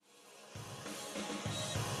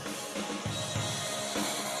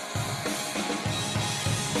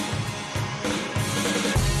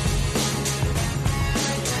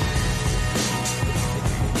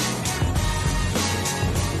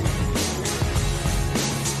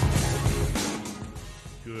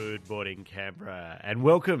morning, Canberra, and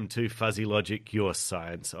welcome to Fuzzy Logic, Your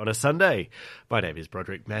Science on a Sunday. My name is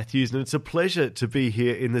Broderick Matthews, and it's a pleasure to be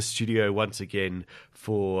here in the studio once again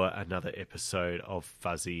for another episode of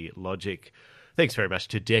Fuzzy Logic. Thanks very much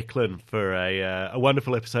to Declan for a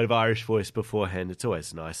wonderful episode of Irish Voice beforehand. It's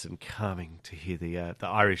always nice and calming to hear the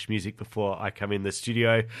Irish music before I come in the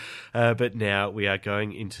studio. But now we are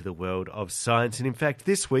going into the world of science. And in fact,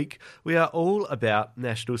 this week we are all about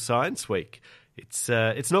National Science Week.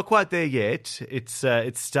 It's not quite there yet. It's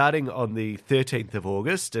starting on the 13th of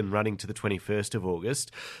August and running to the 21st of August.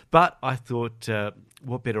 But I thought,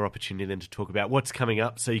 what better opportunity than to talk about what's coming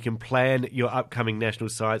up so you can plan your upcoming National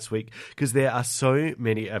Science Week, because there are so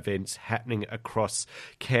many events happening across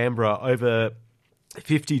Canberra, over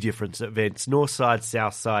 50 different events, north side,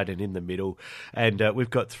 south side, and in the middle. And we've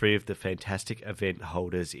got three of the fantastic event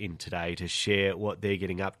holders in today to share what they're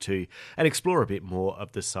getting up to and explore a bit more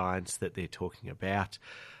of the science that they're talking about.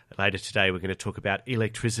 Later today, we're going to talk about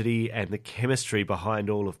electricity and the chemistry behind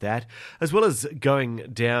all of that, as well as going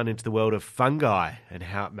down into the world of fungi and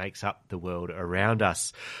how it makes up the world around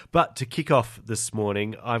us. But to kick off this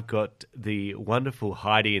morning, I've got the wonderful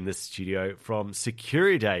Heidi in the studio from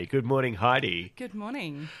Securiday. Good morning, Heidi. Good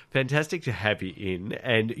morning. Fantastic to have you in.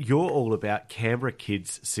 And you're all about Canberra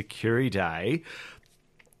Kids Securiday,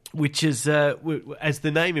 which is, as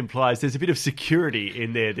the name implies, there's a bit of security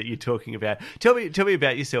in there that you're talking about. Tell me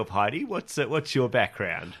about yourself, Heidi. What's your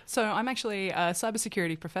background? So I'm actually a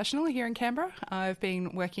cybersecurity professional here in Canberra. I've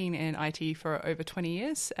been working in IT for over 20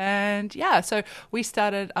 years. And so we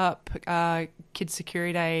started up Kids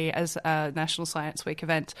Securiday as a National Science Week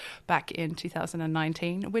event back in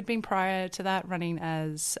 2019. We'd been prior to that running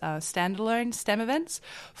as standalone STEM events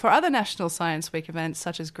for other National Science Week events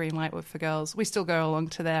such as Greenlight for Girls. We still go along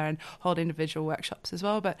to there and hold individual workshops as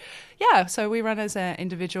well. But so we run as an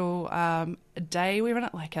individual day. We run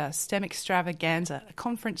it like a STEM extravaganza, a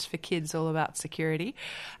conference for kids all about security.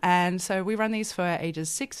 And so we run these for ages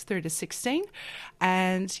 6 through to 16.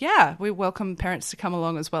 And we welcome parents to come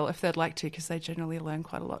along as well if they'd like to, because they generally learn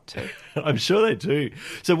quite a lot too. I'm sure they do.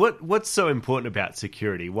 So what's so important about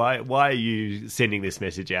security? Why are you sending this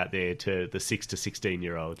message out there to the 6 to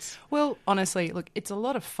 16-year-olds? Well, honestly, look, it's a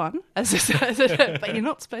lot of fun, but you're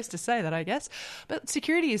not supposed to say that, I guess. But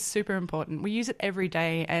security is super important. We use it every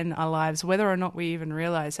day in our lives, whether or not we even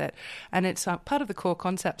realize it. And it's part of the core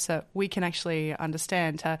concepts that we can actually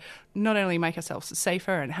understand to not only make ourselves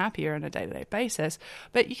safer and happier on a day-to-day basis,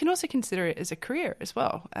 but you can also consider it as a career as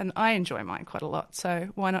well. And I enjoy mine quite a lot, so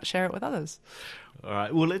why not share it with others? All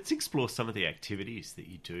right, well, let's explore some of the activities that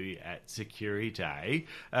you do at Securiday.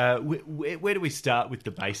 Where do we start with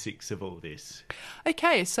the basics of all this?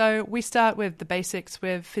 Okay, so we start with the basics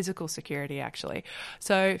with physical security, actually.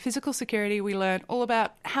 So physical security, we learn all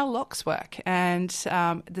about how locks work and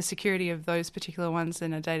the security of those particular ones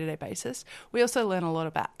in a day-to-day basis. We also learn a lot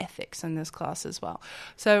about ethics in this class as well.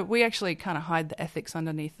 So we actually kind of hide the ethics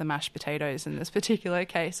underneath the mashed potatoes in this particular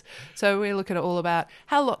case. So we look at all about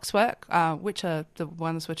how locks work, which are the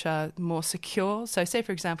ones which are more secure. So say,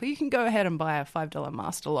 for example, you can go ahead and buy a $5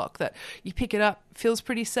 master lock that you pick it up, feels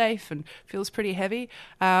pretty safe and feels pretty heavy,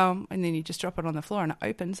 and then you just drop it on the floor and it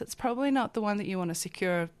opens. It's probably not the one that you want to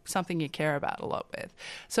secure something you care about a lot with.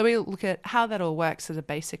 So we look at how that all works at a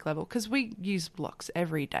basic level, because we use locks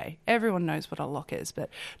every day. Everyone knows what a lock is, but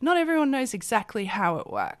not everyone knows exactly how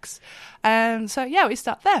it works. And so, we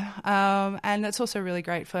start there. And that's also really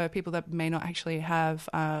great for people that may not actually have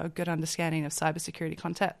a good understanding of cybersecurity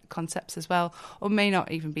concepts as well, or may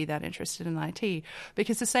not even be that interested in IT,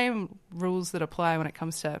 because the same rules that apply when it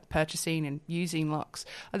comes to purchasing and using locks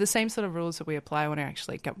are the same sort of rules that we apply when we're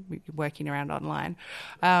actually working around online.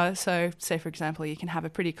 So say, for example, you can have a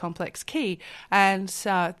pretty complex key, and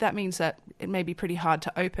that means that it may be pretty hard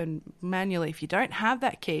to open manually if you don't have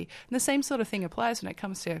that key. And the same sort of thing applies when it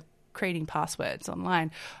comes to creating passwords online.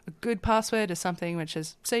 A good password is something which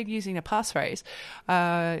is, say, using a passphrase,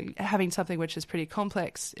 having something which is pretty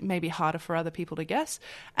complex, it may be harder for other people to guess.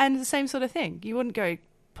 And the same sort of thing. You wouldn't go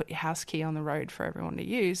put your house key on the road for everyone to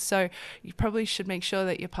use. So you probably should make sure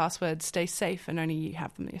that your passwords stay safe and only you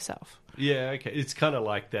have them yourself. Yeah, okay. It's kind of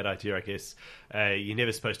like that idea, I guess. You're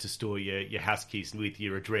never supposed to store your house keys with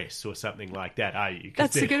your address or something like that, are you?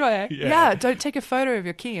 That's a good way. Yeah, don't take a photo of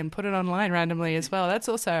your key and put it online randomly as well. That's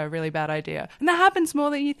also a really bad idea. And that happens more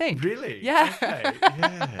than you think. Really? Yeah. Okay.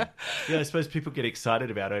 Yeah. Yeah, I suppose people get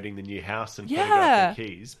excited about owning the new house and putting up their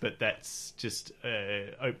keys, but that's just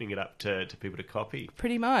opening it up to people to copy.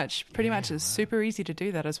 Pretty much. It's super easy to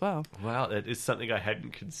do that as well. Wow, that is something I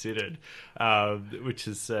hadn't considered, which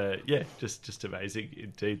is, just amazing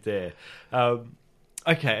indeed there.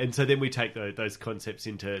 Okay, and so then we take those concepts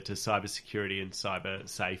into cybersecurity and cyber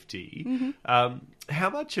safety. How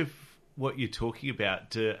much of what you're talking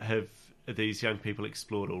about have these young people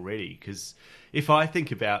explored already? Because if I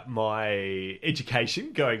think about my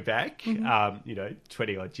education going back,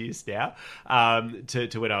 20 odd years now,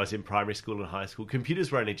 to when I was in primary school and high school,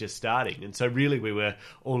 computers were only just starting. And so really we were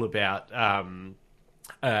all about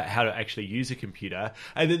how to actually use a computer.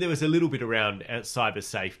 And then there was a little bit around cyber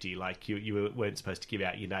safety, like you weren't supposed to give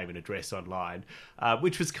out your name and address online,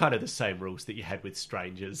 which was kind of the same rules that you had with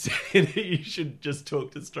strangers. You should just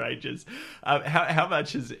talk to strangers. How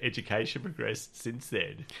much has education progressed since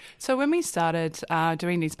then? So when we started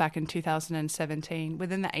doing these back in 2017,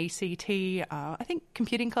 within the ACT, I think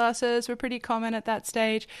computing classes were pretty common at that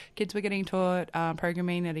stage. Kids were getting taught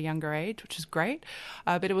programming at a younger age, which is great,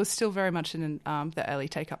 but it was still very much in the early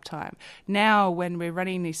take-up time. Now, when we're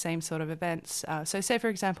running these same sort of events, so say, for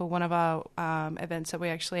example, one of our events that we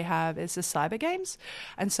actually have is the cyber games.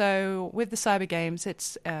 And so with the cyber games,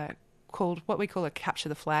 it's called what we call a capture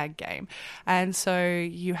the flag game. And so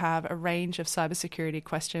you have a range of cybersecurity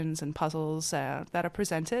questions and puzzles that are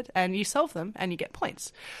presented, and you solve them and you get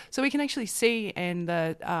points. So we can actually see in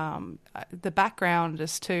the background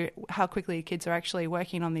as to how quickly kids are actually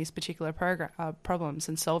working on these particular problems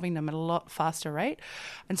and solving them at a lot faster rate.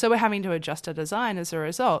 And so we're having to adjust our design as a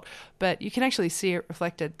result, but you can actually see it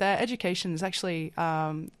reflected. Their education is actually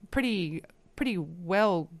pretty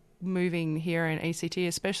well moving here in ACT,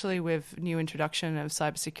 especially with new introduction of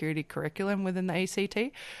cybersecurity curriculum within the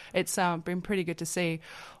ACT. It's been pretty good to see.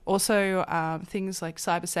 Also, things like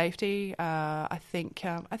cyber safety. I think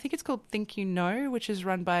it's called Think You Know, which is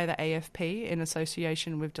run by the AFP in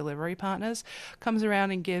association with delivery partners. Comes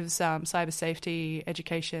around and gives cyber safety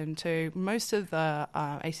education to most of the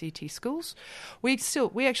ACT schools. We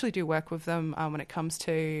actually do work with them when it comes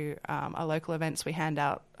to our local events. We hand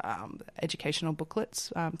out educational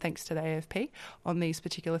booklets, thanks to the AFP, on these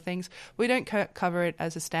particular things. We don't cover it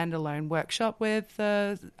as a standalone workshop with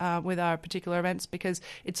our particular events because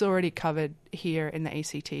it's already covered here in the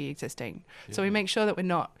ACT existing. Yeah. So we make sure that we're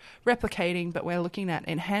not replicating, but we're looking at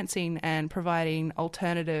enhancing and providing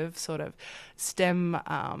alternative sort of STEM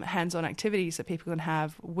hands-on activities that people can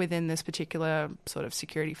have within this particular sort of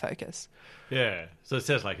security focus. Yeah, so it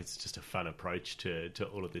sounds like it's just a fun approach to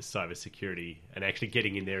all of this cybersecurity and actually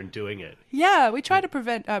getting in there and doing it. Yeah, we try to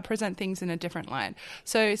present things in a different line.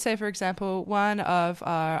 So say, for example, one of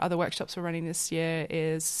our other workshops we're running this year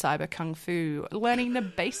is Cyber Kung Fu, learning the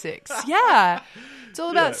basics. Yeah, it's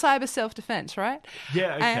all about cyber self-defense, right?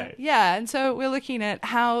 Yeah, okay. And so we're looking at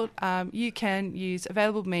how you can use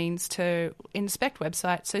available means to inspect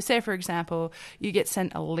websites. So say, for example, you get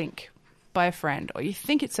sent a link by a friend or you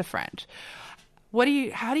think it's a friend.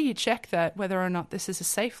 How do you check that whether or not this is a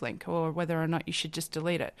safe link or whether or not you should just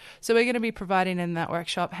delete it? So we're going to be providing in that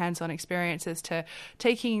workshop hands-on experiences to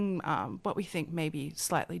taking what we think may be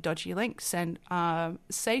slightly dodgy links and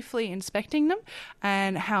safely inspecting them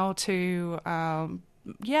and how to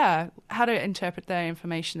interpret their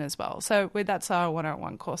information as well. So that's our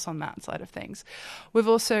 101 course on that side of things. We've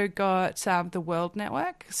also got the World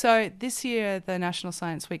Network. So this year, the National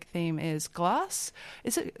Science Week theme is glass.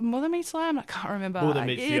 Is it More Than Meets the Eye? I can't remember. More Than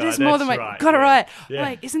Meets the Eye. It is More Than Meets. Right. Got it right. Yeah.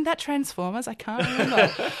 Like, isn't that Transformers? I can't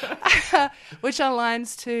remember. Which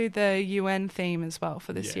aligns to the UN theme as well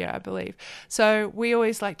for this year, I believe. So we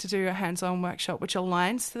always like to do a hands-on workshop which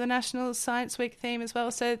aligns to the National Science Week theme as well.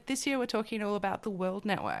 So this year we're talking all about the World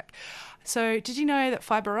Network. So did you know that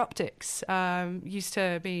fiber optics used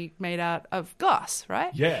to be made out of glass,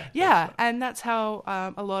 right? Yeah. Yeah, and that's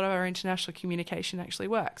how a lot of our international communication actually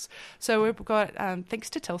works. So we've got,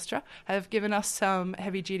 thanks to Telstra, have given us some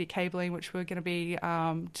heavy-duty cabling, which we're going to be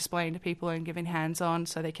displaying to people and giving hands-on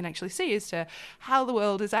so they can actually see as to how the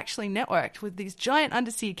world is actually networked with these giant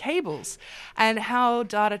undersea cables and how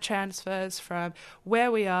data transfers from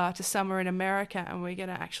where we are to somewhere in America, and we're going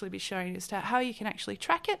to actually be showing you as to how you can actually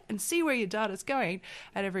track it and see where your data's going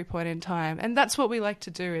at every point in time. And that's what we like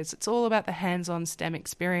to do, is it's all about the hands-on STEM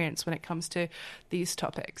experience when it comes to these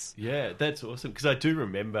topics. Yeah, that's awesome. Because I do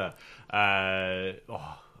remember,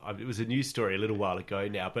 it was a news story a little while ago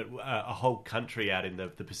now, but a whole country out in the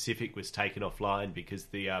Pacific was taken offline because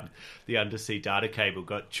the undersea data cable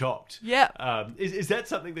got chopped. Yeah. Is that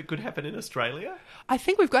something that could happen in Australia? I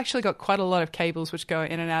think we've actually got quite a lot of cables which go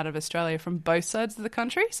in and out of Australia from both sides of the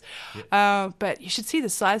countries. Yeah. But you should see the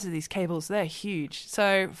size of these cables. They're huge.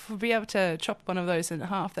 So to be able to chop one of those in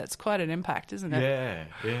half, that's quite an impact, isn't it?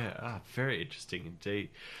 Yeah. Very interesting indeed.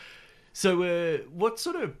 So what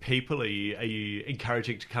sort of people are you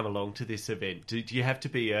encouraging to come along to this event? Do you have to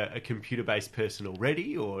be a computer-based person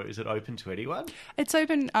already, or is it open to anyone? It's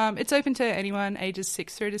open. It's open to anyone ages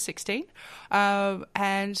 6 through to 16,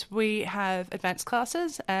 and we have advanced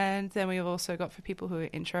classes, and then we've also got for people who are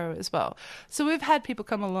intro as well. So we've had people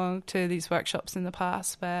come along to these workshops in the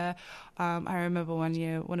past where I remember one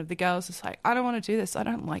year one of the girls was like, "I don't want to do this. I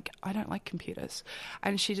don't like computers,"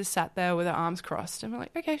 and she just sat there with her arms crossed, and we're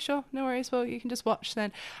like, "Okay, sure, no worries. Well, you can just watch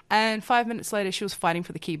then." And 5 minutes later, she was fighting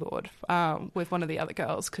for the keyboard with one of the other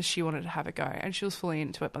girls because she wanted to have a go, and she was fully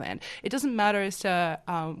into it by then. It doesn't matter as to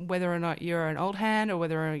whether or not you're an old hand or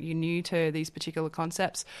whether you're new to these particular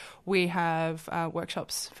concepts. We have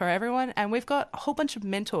workshops for everyone, and we've got a whole bunch of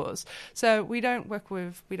mentors. So we don't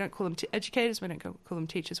call them educators, we don't call them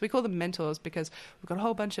teachers. We call them mentors because we've got a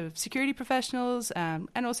whole bunch of security professionals and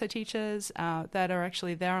also teachers that are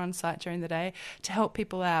actually there on site during the day to help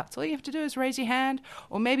people out. So all you have to do is raise your hand,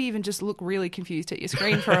 or maybe even just look really confused at your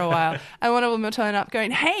screen for a while, and one of them will turn up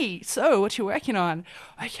going, "Hey, so what you working on?"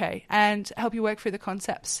 Okay, and help you work through the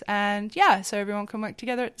concepts. And yeah, so everyone can work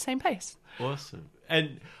together at the same pace. Awesome.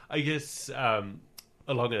 And I guess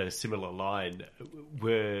along a similar line,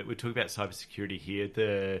 we're talking about cybersecurity here.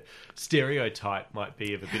 The stereotype might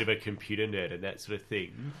be of a bit of a computer nerd and that sort of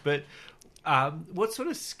thing. But what sort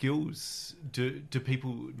of skills do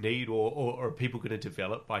people need, or are people going to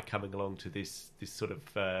develop by coming along to this sort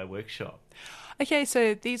of workshop? Okay,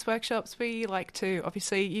 so these workshops, we like to,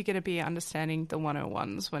 obviously, you're going to be understanding the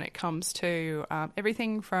 101s when it comes to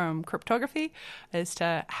everything from cryptography as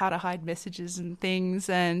to how to hide messages and things,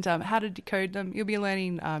 and how to decode them. You'll be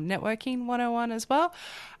learning networking 101 as well,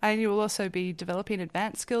 and you will also be developing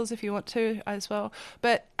advanced skills if you want to as well.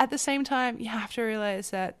 But at the same time, you have to realize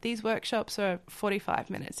that these workshops are 45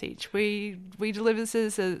 minutes each. We deliver this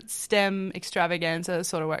as a STEM extravaganza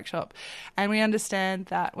sort of workshop, and we understand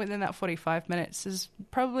that within that 45 minutes, there's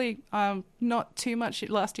probably not too much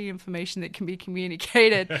lasting information that can be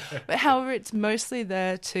communicated. But however, it's mostly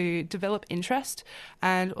there to develop interest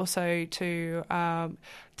and also to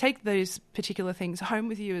take those particular things home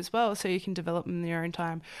with you as well so you can develop them in your own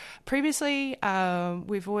time. Previously,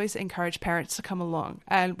 we've always encouraged parents to come along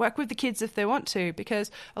and work with the kids if they want to, because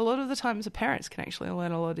a lot of the times the parents can actually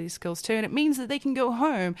learn a lot of these skills too, and it means that they can go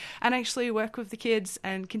home and actually work with the kids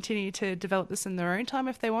and continue to develop this in their own time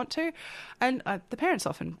if they want to. And the parents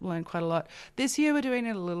often learn quite a lot. This year we're doing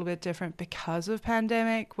it a little bit different because of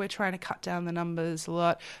pandemic. We're trying to cut down the numbers a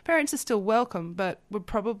lot. Parents are still welcome, but would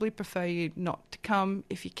probably prefer you not to come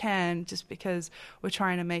if you can, just because we're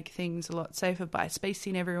trying to make things a lot safer by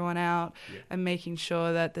spacing everyone out and making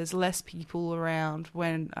sure that there's less people around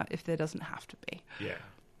when if there doesn't have to be.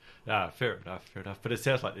 Yeah. Fair enough. But it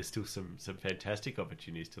sounds like there's still some fantastic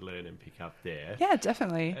opportunities to learn and pick up there. Yeah,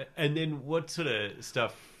 definitely. And then what sort of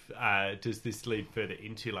stuff does this lead further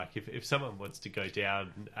into? Like if someone wants to go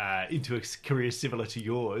down into a career similar to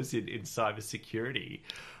yours in cybersecurity,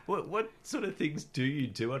 what sort of things do you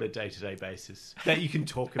do on a day-to-day basis that you can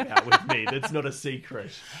talk about with me that's not a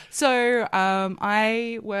secret? So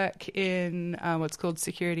I work in what's called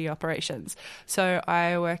security operations. So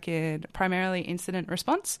I work in primarily incident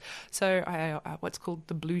response. So I what's called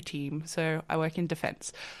the blue team. So I work in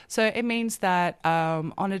defense. So it means that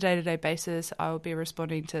on a day-to-day basis, I will be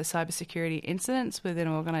responding to cybersecurity incidents within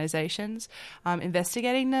organizations,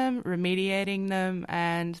 investigating them, remediating them,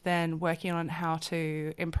 and then working on how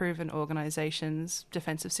to improve an organization's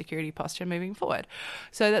defensive security posture moving forward.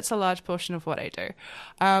 So that's a large portion of what I do.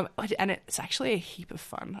 And it's actually a heap of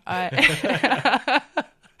fun.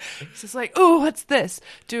 It's just like, oh, what's this?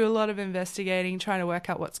 Do a lot of investigating, trying to work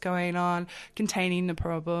out what's going on, containing the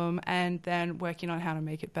problem, and then working on how to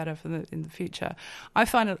make it better in the future. I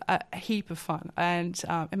find it a heap of fun, and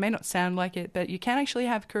it may not sound like it, but you can actually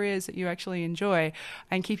have careers that you actually enjoy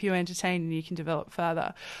and keep you entertained, and you can develop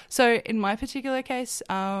further. So in my particular case,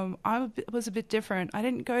 I was a bit different. I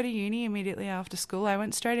didn't go to uni immediately after school. I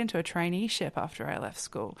went straight into a traineeship after I left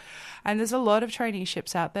school. And there's a lot of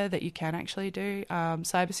traineeships out there that you can actually do,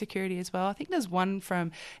 cybersecurity as well. I think there's one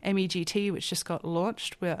from MEGT which just got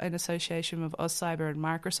launched in association with AusCyber and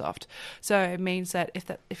Microsoft. So it means that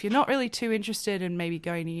if you're not really too interested in maybe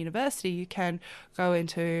going to university, you can go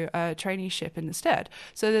into a traineeship instead.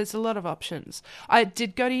 So there's a lot of options. I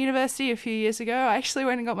did go to university a few years ago. I actually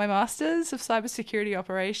went and got my master's of cybersecurity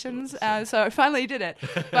operations. So I finally did it.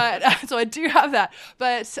 But so I do have that.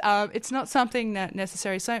 But it's not something that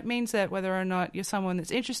necessary. So it means that whether or not you're someone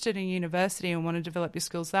that's interested in university and want to develop your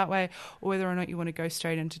skills that way, or whether or not you want to go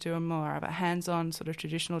straight into doing more of a hands-on sort of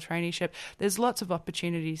traditional traineeship, there's lots of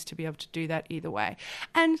opportunities to be able to do that either way.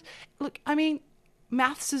 And look, I mean,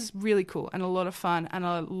 maths is really cool and a lot of fun and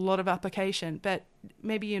a lot of application, but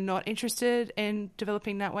maybe you're not interested in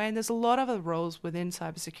developing that way. And there's a lot of other roles within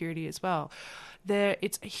cybersecurity as well.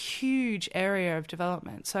 It's a huge area of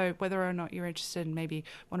development. So whether or not you're interested in maybe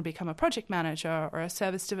want to become a project manager or a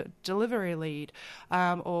service delivery lead,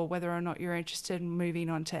 or whether or not you're interested in moving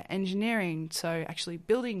on to engineering, so actually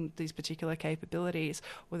building these particular capabilities,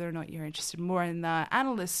 whether or not you're interested more in the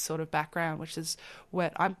analyst sort of background, which is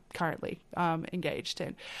what I'm currently engaged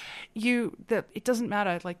in. It doesn't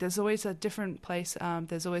matter. Like, there's always a different place.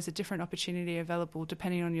 There's always a different opportunity available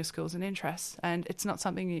depending on your skills and interests. And it's not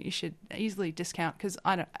something that you should easily discount, because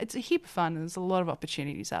it's a heap of fun and there's a lot of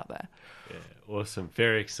opportunities out there. Yeah, awesome.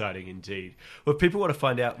 Very exciting indeed. Well, if people want to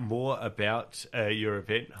find out more about your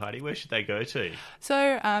event, Heidi, where should they go to?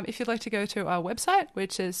 So if you'd like to go to our website,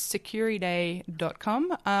 which is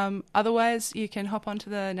securiday.com. Otherwise, you can hop onto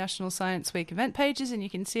the National Science Week event pages and you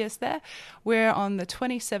can see us there. We're on the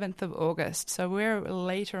 27th of August, so we're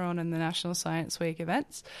later on in the National Science Week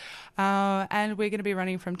events. And we're going to be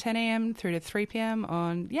running from 10 a.m. through to 3 p.m.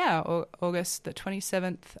 on, August the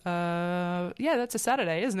 27th. That's a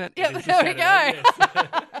Saturday, isn't it? Yep, there we go. Yes.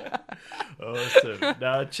 Awesome.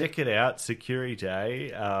 Now, check it out, Security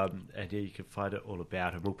Day. And you can find it all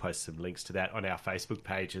about, and we'll post some links to that on our Facebook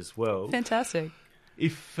page as well. Fantastic.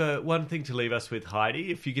 If one thing to leave us with,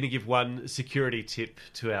 Heidi, if you're going to give one security tip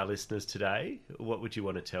to our listeners today, what would you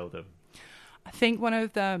want to tell them? I think one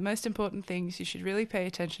of the most important things you should really pay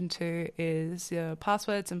attention to is your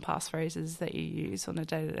passwords and passphrases that you use on a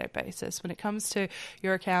day-to-day basis. When it comes to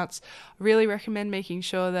your accounts, I really recommend making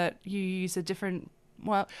sure that you use so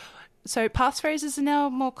passphrases are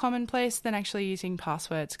now more commonplace than actually using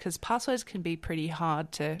passwords, because passwords can be pretty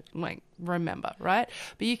hard to remember, right?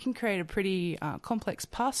 But you can create a pretty complex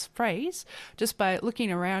passphrase just by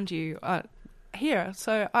looking around you. Here,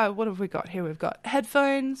 so what have we got here? We've got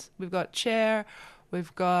headphones, we've got chair,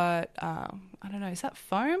 we've got, I don't know, is that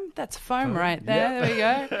foam? That's foam right there. Yep. There we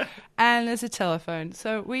go. And there's a telephone.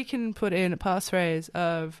 So we can put in a passphrase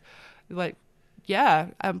of,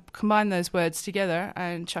 combine those words together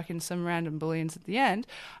and chuck in some random booleans at the end.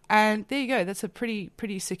 And there you go. That's a pretty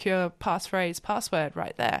secure passphrase, password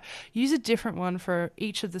right there. Use a different one for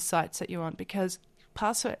each of the sites that you're on, because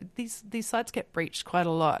these sites get breached quite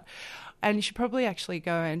a lot. And you should probably actually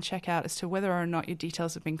go and check out as to whether or not your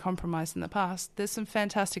details have been compromised in the past. There's some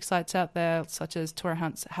fantastic sites out there, such as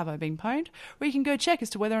Torahunts Have I Been Pwned, where you can go check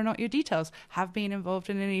as to whether or not your details have been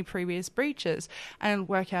involved in any previous breaches and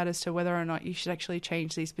work out as to whether or not you should actually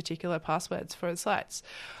change these particular passwords for the sites.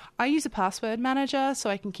 I use a password manager so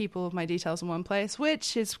I can keep all of my details in one place,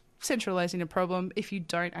 which is centralizing a problem if you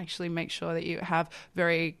don't actually make sure that you have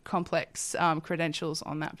very complex credentials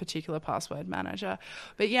on that particular password manager.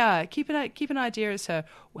 But yeah, keep an idea as to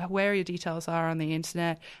where your details are on the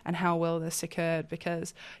internet and how well they're secured,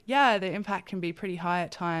 because the impact can be pretty high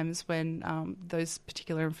at times when those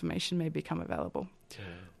particular information may become available. Yeah.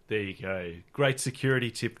 There you go. Great security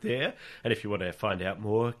tip there. And if you want to find out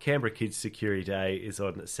more, Canberra Kids Security Day is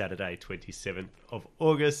on Saturday, 27th of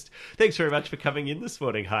August. Thanks very much for coming in this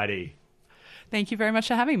morning, Heidi. Thank you very much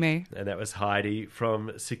for having me. And that was Heidi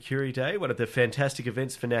from Security Day, one of the fantastic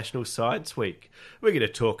events for National Science Week. We're going to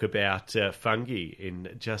talk about fungi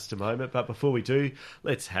in just a moment. But before we do,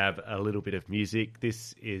 let's have a little bit of music.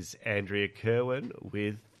 This is Andrea Kerwin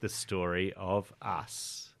with The Story of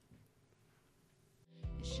Us.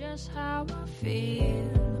 It's just how I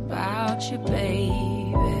feel about you, baby.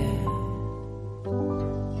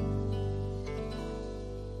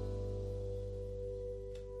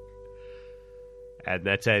 And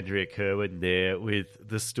that's Andrea Kerwin there with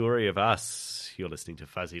The Story of Us. You're listening to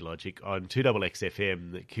Fuzzy Logic on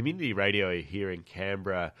 2XXFM, the community radio here in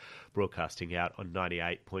Canberra, broadcasting out on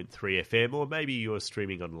 98.3 FM, or maybe you're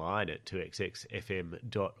streaming online at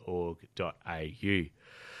 2xxfm.org.au.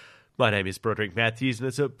 My name is Broderick Matthews, and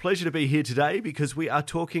it's a pleasure to be here today because we are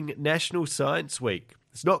talking National Science Week.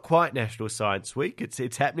 It's not quite National Science Week.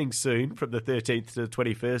 It's happening soon from the 13th to the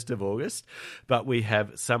 21st of August, but we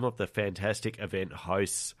have some of the fantastic event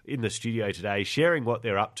hosts in the studio today sharing what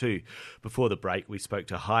they're up to. Before the break, we spoke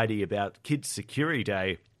to Heidi about Kids Security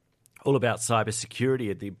Day, all about cybersecurity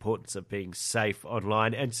and the importance of being safe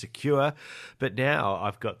online and secure. But now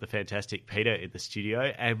I've got the fantastic Peter in the studio,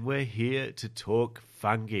 and we're here to talk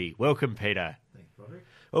fungi. Welcome, Peter. Thanks, Broderick.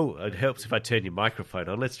 Oh, it helps if I turn your microphone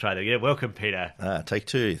on. Let's try that again. Welcome, Peter. Take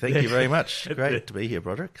two. Thank you very much. Great to be here,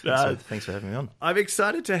 Broderick. Thanks for having me on. I'm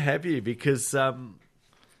excited to have you because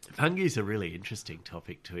fungi is a really interesting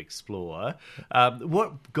topic to explore.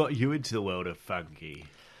 What got you into the world of fungi?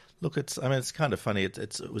 Look, it's kind of funny.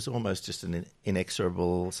 It was almost just an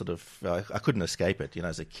inexorable sort of. I couldn't escape it.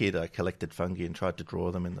 As a kid, I collected fungi and tried to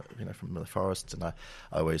draw them from the forests, and I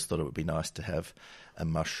always thought it would be nice to have a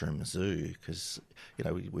mushroom zoo because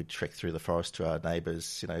we'd trek through the forest to our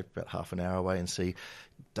neighbours, about half an hour away, and see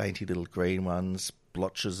dainty little green ones,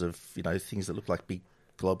 blotches of things that look like big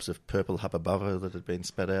globs of purple hubba bubba that had been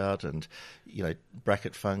spat out, and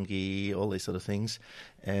bracket fungi, all these sort of things.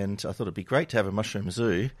 And I thought it'd be great to have a mushroom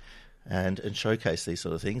zoo and showcase these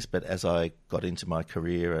sort of things. But as I got into my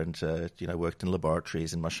career and worked in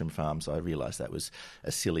laboratories and mushroom farms, I realised that was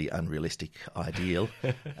a silly, unrealistic ideal.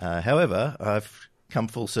 However, I've come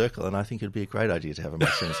full circle, and I think it'd be a great idea to have a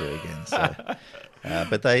mushroom zoo again. So.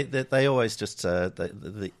 But they always just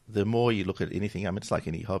the more you look at anything, it's like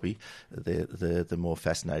any hobby, the more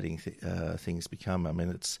fascinating things become.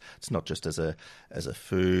 It's not just as a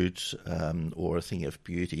food or a thing of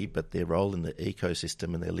beauty, but their role in the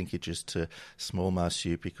ecosystem and their linkages to small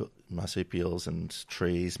marsupials and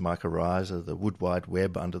trees, mycorrhiza, the wood wide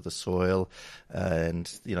web under the soil,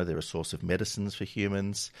 and they're a source of medicines for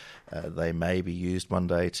humans. They may be used one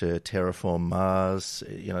day to terraform Mars.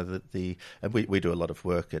 And we do a lot of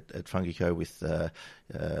work at Fungico with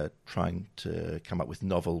trying to come up with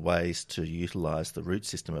novel ways to utilise the root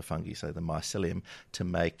system of fungi, so the mycelium, to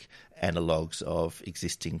make analogues of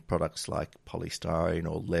existing products like polystyrene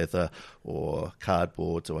or leather or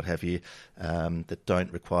cardboards or what have you, that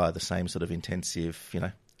don't require the same sort of intensive,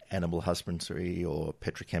 animal husbandry or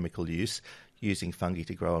petrochemical use, using fungi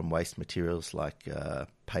to grow on waste materials like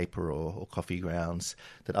paper or coffee grounds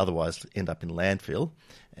that otherwise end up in landfill,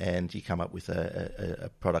 and you come up with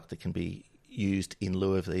a product that can be used in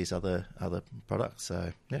lieu of these other products.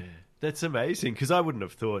 So, yeah. That's amazing, because I wouldn't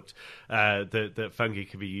have thought that fungi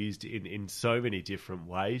could be used in so many different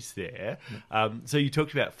ways there. So you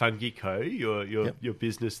talked about Fungico, your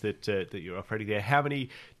business that you're operating there. How many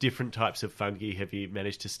different types of fungi have you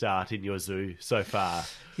managed to start in your zoo so far?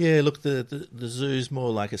 Yeah, look, the zoo's more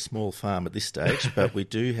like a small farm at this stage, but we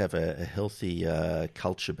do have a healthy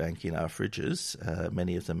culture bank in our fridges.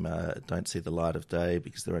 Many of them don't see the light of day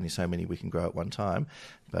because there are only so many we can grow at one time.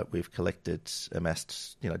 But we've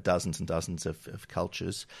amassed, dozens and dozens of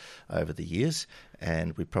cultures over the years,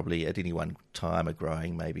 and we probably at any one time are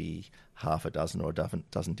growing maybe half a dozen or a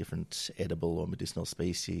dozen different edible or medicinal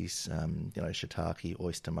species, shiitake,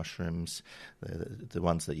 oyster mushrooms, the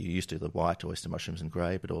ones that you used to, the white oyster mushrooms and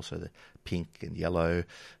grey, but also the pink and yellow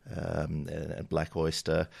and black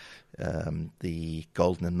oyster, the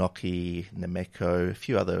golden enoki, Nemeko, a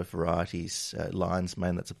few other varieties, lion's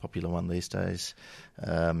mane, that's a popular one these days,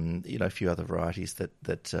 a few other varieties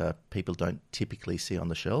that people don't typically see on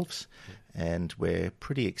the shelves. And we're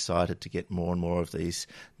pretty excited to get more and more of these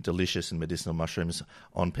delicious and medicinal mushrooms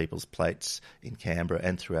on people's plates in Canberra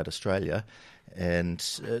and throughout Australia. And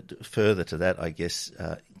further to that, I guess,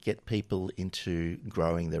 get people into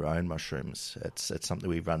growing their own mushrooms. It's something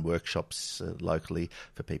we run workshops locally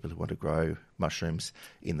for people who want to grow mushrooms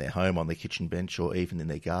in their home, on their kitchen bench, or even in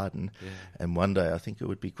their garden. Yeah. And one day I think it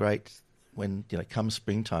would be great when, come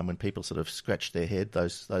springtime, when people sort of scratch their head,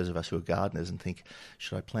 those of us who are gardeners, and think,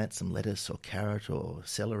 should I plant some lettuce or carrot or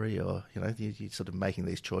celery, or, you're sort of making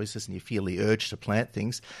these choices and you feel the urge to plant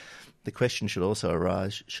things. The question should also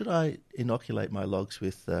arise, should I inoculate my logs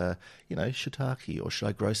with, shiitake, or should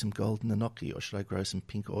I grow some golden enoki, or should I grow some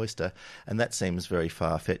pink oyster? And that seems very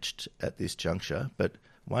far-fetched at this juncture, but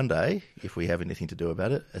one day, if we have anything to do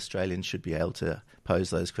about it, Australians should be able to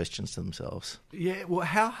pose those questions to themselves. Yeah, well,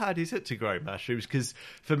 how hard is it to grow mushrooms? Because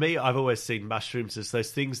for me, I've always seen mushrooms as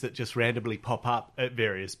those things that just randomly pop up at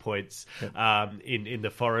various points. Yep. In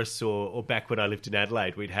the forests, or back when I lived in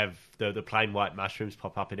Adelaide, we'd have the plain white mushrooms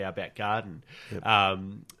pop up in our back garden. Yep.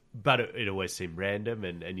 But it always seemed random,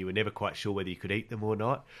 and you were never quite sure whether you could eat them or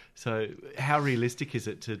not. So how realistic is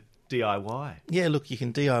it to DIY? Yeah, look, you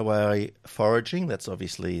can DIY foraging. That's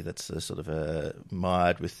a sort of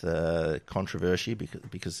mired with controversy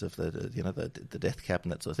because of the death cap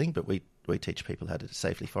and that sort of thing. But we teach people how to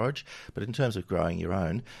safely forage. But in terms of growing your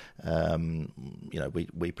own,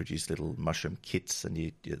 we produce little mushroom kits,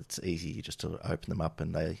 and it's easy just to open them up,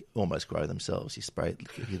 and they almost grow themselves. You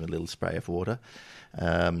give them a little spray of water.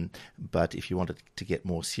 But if you wanted to get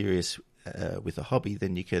more serious with a hobby,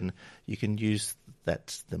 then you can use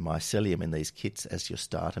the mycelium in these kits as your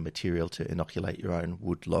starter material to inoculate your own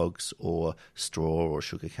wood logs or straw or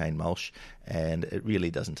sugarcane mulch, and it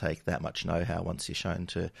really doesn't take that much know-how once you're shown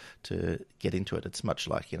to get into it. It's much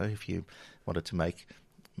like, if you wanted to make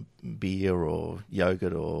beer or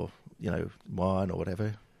yogurt or wine or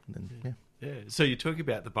whatever, then Yeah. So you're talking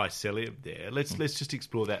about the mycelium there. Let's just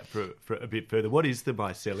explore that for a bit further. What is the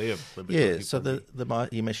mycelium? Yeah. So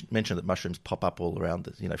you mentioned that mushrooms pop up all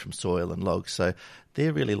around, from soil and logs. So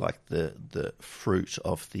they're really like the fruit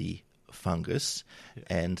of the fungus,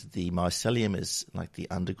 and the mycelium is like the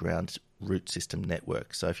underground root system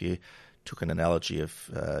network. So if you took an analogy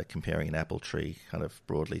of comparing an apple tree kind of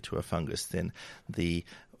broadly to a fungus, then the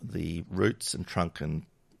roots and trunk and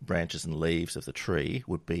branches and leaves of the tree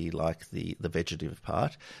would be like the vegetative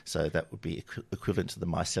part. So that would be equivalent to the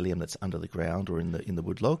mycelium that's under the ground or in the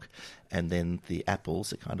woodlog. And then the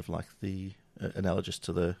apples are kind of like the analogous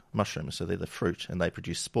to the mushrooms. So they're the fruit, and they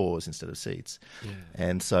produce spores instead of seeds. Yeah.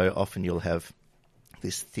 And so often you'll have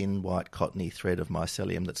this thin white cottony thread of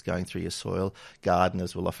mycelium that's going through your soil.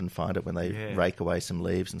 Gardeners will often find it when they rake away some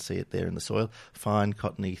leaves and see it there in the soil. Fine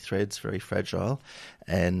cottony threads, very fragile,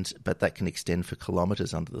 but that can extend for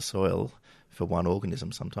kilometres under the soil for one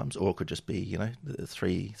organism sometimes, or it could just be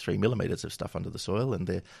 3 millimetres of stuff under the soil,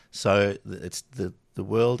 and so it's the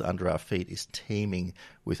world under our feet is teeming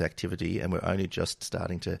with activity, and we're only just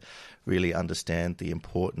starting to really understand the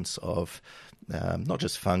importance of not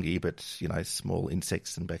just fungi, but small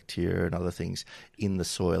insects and bacteria and other things in the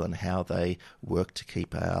soil, and how they work to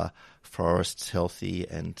keep our forests healthy.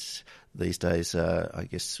 And these days, I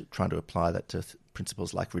guess, trying to apply that to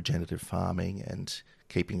principles like regenerative farming and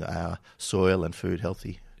keeping our soil and food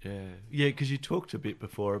healthy. Yeah, because you talked a bit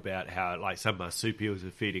before about how like some marsupials are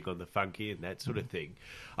feeding on the fungi and that sort of thing.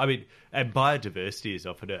 I mean, and biodiversity is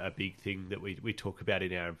often a big thing that we talk about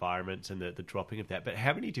in our environments, and the dropping of that. But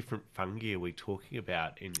how many different fungi are we talking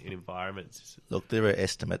about in environments? Look, there are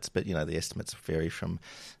estimates, but the estimates vary from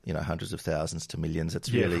hundreds of thousands to millions.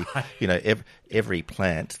 It's really every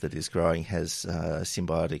plant that is growing has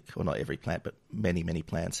symbiotic, or not every plant, but many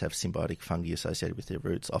plants have symbiotic fungi associated with their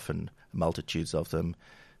roots. Often multitudes of them.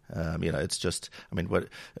 It's just,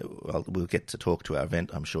 we'll get to talk to our event,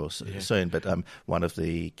 I'm sure, soon, but one of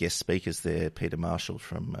the guest speakers there, Peter Marshall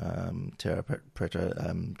from Terra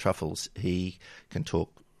Preta Truffles, he can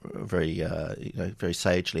talk very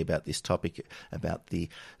sagely about this topic, about the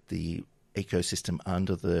ecosystem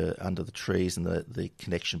under the trees, and the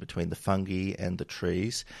connection between the fungi and the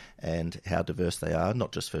trees, and how diverse they are,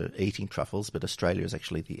 not just for eating truffles, but Australia is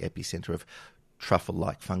actually the epicentre of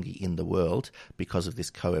truffle-like fungi in the world because of this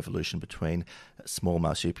coevolution between small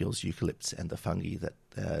marsupials, eucalypts, and the fungi.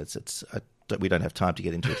 We don't have time to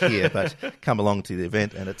get into it here, but come along to the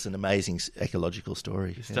event, and it's an amazing ecological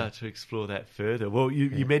story. Start to explore that further. Well,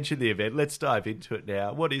 you mentioned the event. Let's dive into it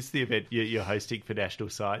now. What is the event you're hosting for National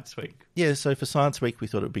Science Week? Yeah, so for Science Week, we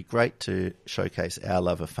thought it would be great to showcase our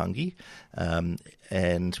love of fungi,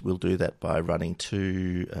 and we'll do that by running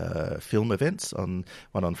 2 film events, one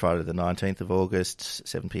on Friday the 19th of August,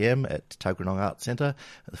 7 p.m. at Tuggeranong Arts Centre,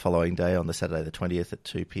 the following day on the Saturday the 20th at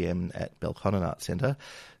 2 p.m. at Belconnen Arts Centre.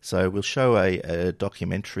 So we'll show a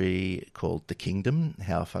documentary called The Kingdom,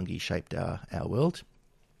 How Fungi Shaped Our World.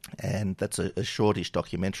 And that's a shortish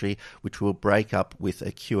documentary which will break up with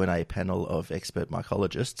a Q&A panel of expert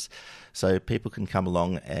mycologists. So people can come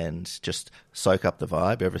along and just soak up the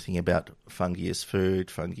vibe, everything about fungi as food,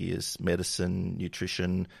 fungi as medicine,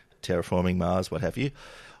 nutrition, terraforming Mars, what have you.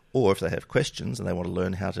 Or if they have questions and they want to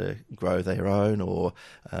learn how to grow their own, or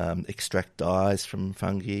extract dyes from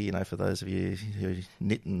fungi, for those of you who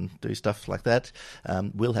knit and do stuff like that,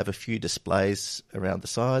 we'll have a few displays around the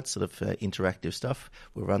sides, sort of interactive stuff.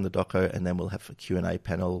 We'll run the doco, and then we'll have a Q&A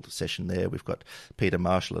panel session there. We've got Peter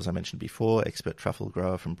Marshall, as I mentioned before, expert truffle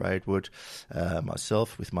grower from Braidwood,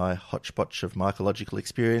 myself with my hodgepodge of mycological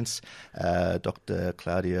experience, Dr.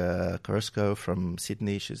 Claudia Carrasco from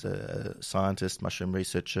Sydney. She's a scientist, mushroom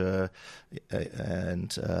researcher, and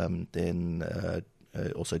then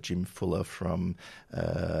also Jim Fuller from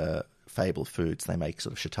Fable Foods. They make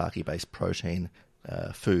sort of shiitake-based protein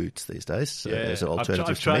foods these days. So there's an alternative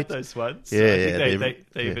I've tried those ones. Yeah, I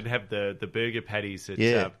think they even have the burger patties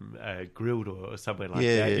at grilled or somewhere like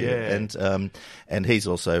that. Yeah. And he's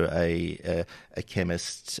also a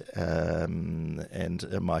chemist and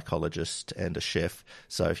a mycologist and a chef.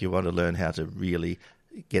 So if you want to learn how to really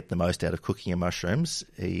get the most out of cooking and mushrooms,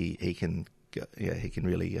 he can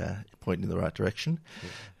really point in the right direction.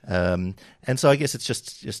 And so I guess it's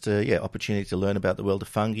just a opportunity to learn about the world of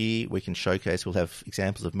fungi. We can showcase, we'll have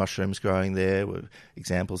examples of mushrooms growing there,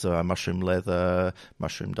 examples of our mushroom leather,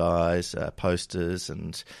 mushroom dyes, posters,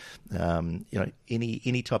 and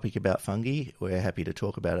any topic about fungi. We're happy to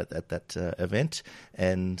talk about it at that event.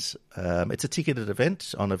 And it's a ticketed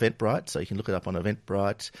event on Eventbrite, so you can look it up on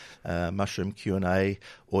Eventbrite, Mushroom Q&A,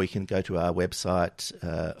 or you can go to our website,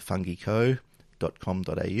 fungico.com.au.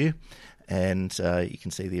 and you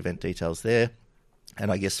can see the event details there. And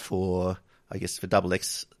I guess for Double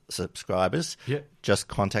X subscribers, just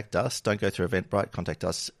contact us. Don't go through Eventbrite. Contact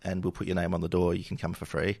us, and we'll put your name on the door. You can come for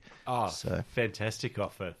free. Oh, so fantastic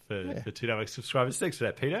offer for 2XX subscribers. Thanks for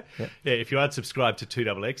that, Peter. Yeah, if you aren't subscribed to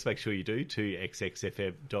 2XX, make sure you do.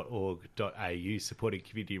 2xxfm.org.au, supporting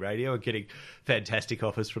community radio and getting fantastic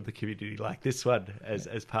offers from the community like this one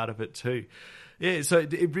as part of it too. Yeah, so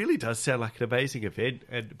it really does sound like an amazing event,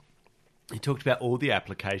 and you talked about all the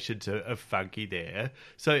applications of fungi there.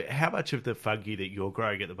 So how much of the fungi that you're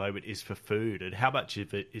growing at the moment is for food, and how much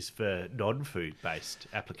of it is for non-food-based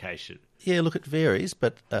application? Yeah, look, it varies,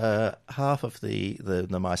 but half of the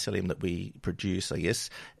mycelium that we produce, I guess,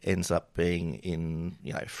 ends up being in,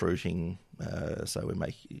 fruiting. So we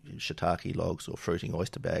make shiitake logs or fruiting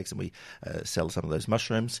oyster bags, and we sell some of those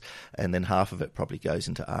mushrooms, and then half of it probably goes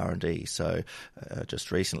into R&D. So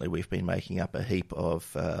just recently we've been making up a heap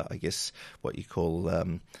of, I guess, what you call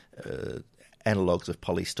analogues of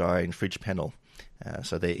polystyrene fridge panel.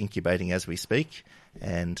 So they're incubating as we speak,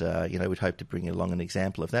 and we'd hope to bring along an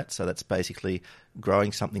example of that. So that's basically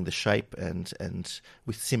growing something the shape and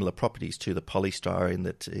with similar properties to the polystyrene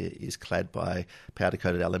that is clad by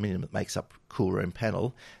powder-coated aluminium that makes up cool room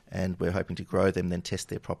panel, and we're hoping to grow them, then test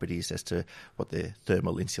their properties as to what their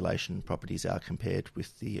thermal insulation properties are compared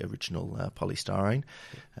with the original polystyrene.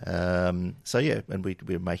 And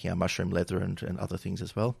we're making our mushroom leather and other things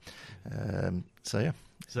as well. So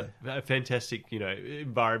a fantastic,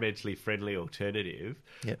 environmentally friendly alternative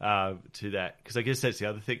to that. Because I guess that's the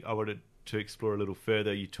other thing I wanted to explore a little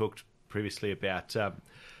further. You talked previously about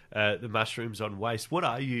the mushrooms on waste. What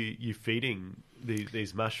are you feeding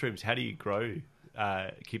these mushrooms? How do you grow,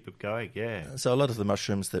 keep them going? Yeah. So a lot of the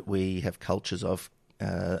mushrooms that we have cultures of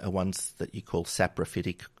are ones that you call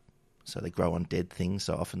saprophytic. So they grow on dead things.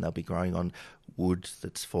 So often they'll be growing on wood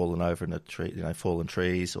that's fallen over in a tree, fallen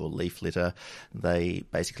trees or leaf litter. They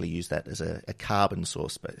basically use that as a carbon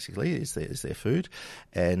source, basically, is their food.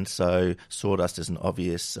 And so sawdust is an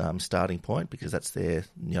obvious starting point because that's their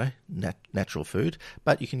natural food.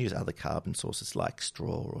 But you can use other carbon sources like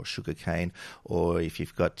straw or sugarcane, or if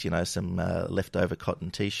you've got some leftover cotton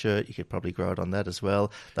T-shirt, you could probably grow it on that as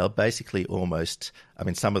well. They'll basically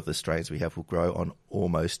some of the strains we have will grow on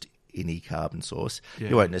almost any carbon source.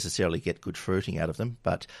 You won't necessarily get good fruiting out of them,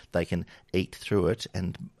 but they can eat through it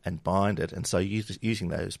and bind it. And so using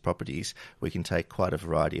those properties, we can take quite a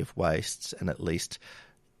variety of wastes and at least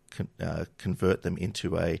convert them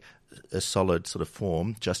into a solid sort of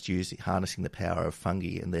form, just harnessing the power of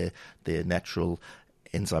fungi and their natural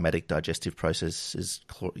enzymatic digestive processes,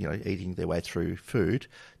 eating their way through food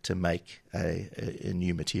to make a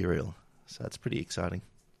new material. So it's pretty exciting.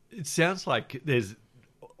 It sounds like there's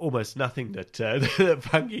almost nothing that that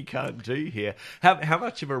fungi can't do here. How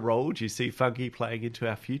much of a role do you see fungi playing into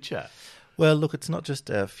our future? Well, look, it's not just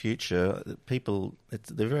our future.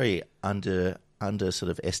 They're very under sort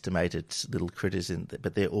of estimated little critters,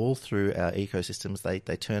 but they're all through our ecosystems.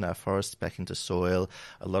 They turn our forests back into soil.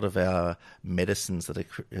 A lot of our medicines that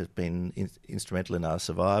have been instrumental in our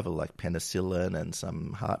survival, like penicillin and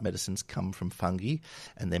some heart medicines, come from fungi,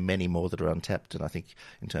 and there are many more that are untapped. And I think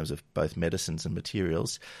in terms of both medicines and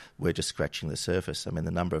materials, we're just scratching the surface. I mean,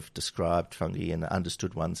 the number of described fungi and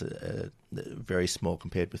understood ones are very small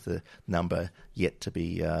compared with the number yet to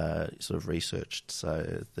be sort of researched.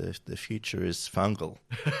 So the future is fungal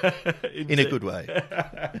in a good way.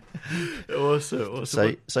 Awesome.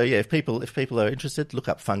 So yeah, if people are interested, look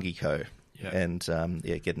up FungiCo and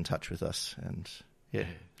get in touch with us and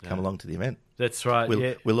come along to the event. That's right.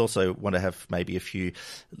 We'll also want to have maybe a few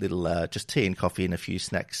little just tea and coffee and a few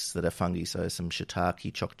snacks that are fungi. So some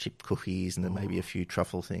shiitake choc chip cookies and then maybe a few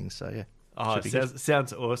truffle things. So yeah. Oh, it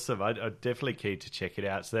sounds awesome. I'm definitely keen to check it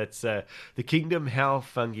out. So that's The Kingdom, How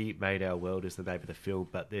Fungi Made Our World is the name of the film,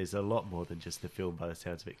 but there's a lot more than just the film by the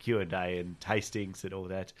sounds of it. Q&A and tastings and all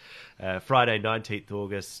that. Friday 19th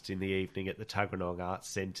August in the evening at the Tuggeranong Arts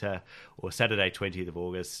Centre, or Saturday 20th of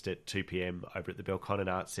August at 2 p.m. over at the Belconnen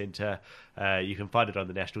Arts Centre. You can find it on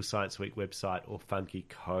the National Science Week website or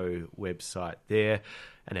FungiCo website there.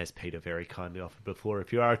 And as Peter very kindly offered before,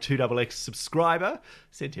 if you are a 2XX subscriber,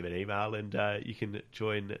 send him an email and you can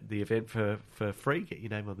join the event for free. Get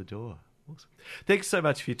your name on the door. Awesome. Thanks so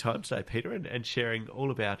much for your time today, Peter, and sharing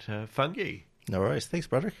all about fungi. No worries. Thanks,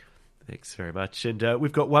 Broderick. Thanks very much. And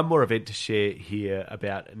we've got one more event to share here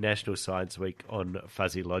about National Science Week on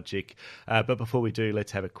Fuzzy Logic. But before we do,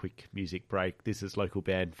 let's have a quick music break. This is local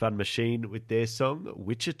band Fun Machine with their song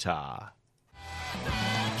Wichita.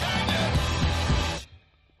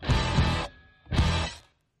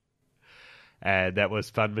 And that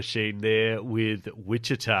was Fun Machine there with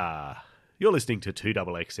Wichita. You're listening to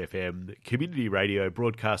 2XXFM, community radio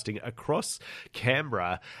broadcasting across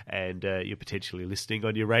Canberra, and you're potentially listening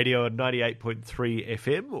on your radio on 98.3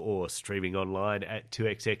 FM or streaming online at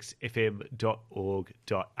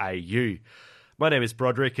 2xxfm.org.au. My name is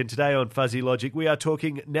Broderick, and today on Fuzzy Logic we are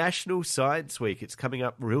talking National Science Week. It's coming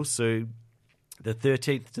up real soon, the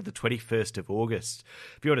 13th to the 21st of August.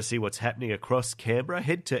 If you want to see what's happening across Canberra,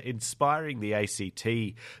 head to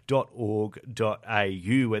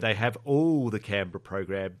inspiringtheact.org.au, where they have all the Canberra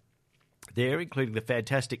program there, including the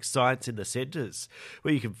fantastic Science in the Centres,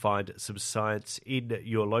 where you can find some science in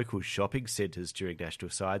your local shopping centres during National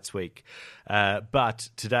Science Week. But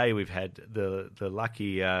today we've had the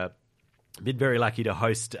lucky... been very lucky to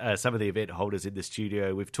host some of the event holders in the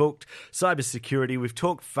studio. We've talked cybersecurity, we've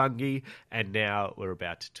talked fungi, and now we're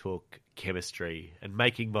about to talk chemistry and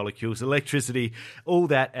making molecules, electricity, all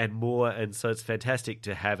that and more. And so it's fantastic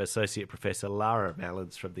to have Associate Professor Lara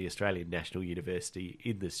Mallins from the Australian National University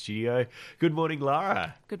in the studio. Good morning,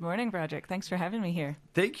 Lara. Good morning, Broderick. Thanks for having me here.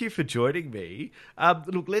 Thank you for joining me.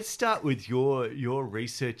 Look, let's start with your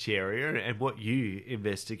research area and what you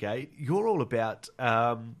investigate. You're all about...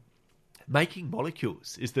 making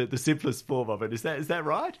molecules is the simplest form of it. Is that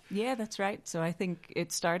right? Yeah, that's right. So I think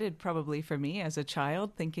it started probably for me as a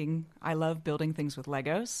child thinking I love building things with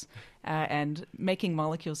Legos, and making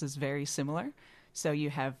molecules is very similar. So you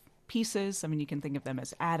have pieces, you can think of them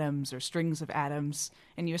as atoms or strings of atoms,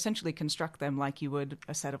 and you essentially construct them like you would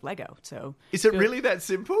a set of Lego. So is it really that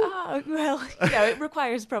simple? Well, it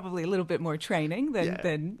requires probably a little bit more training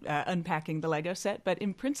than unpacking the Lego set. But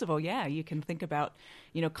in principle, you can think about,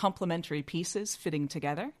 complementary pieces fitting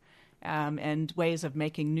together, and ways of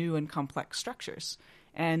making new and complex structures.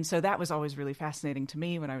 And so that was always really fascinating to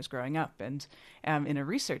me when I was growing up. And in a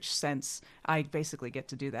research sense, I basically get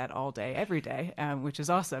to do that all day, every day, which is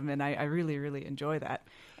awesome. And I really, really enjoy that.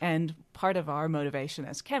 And part of our motivation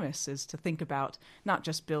as chemists is to think about not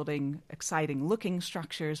just building exciting looking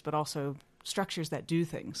structures, but also structures that do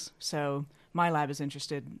things. So my lab is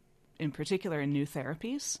interested in particular in new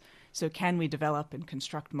therapies. So can we develop and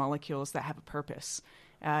construct molecules that have a purpose?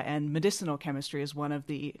 And medicinal chemistry is one of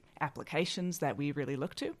the applications that we really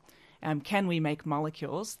look to. Can we make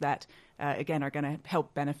molecules that, again, are going to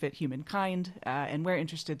help benefit humankind? And we're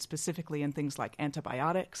interested specifically in things like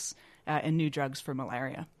antibiotics and new drugs for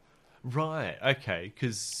malaria. Right, okay,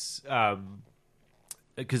 because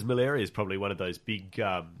malaria is probably one of those big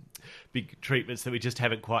treatments that we just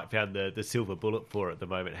haven't quite found the silver bullet for at the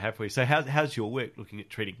moment, have we? So how's your work looking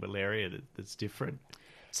at treating malaria that's different?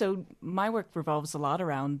 So my work revolves a lot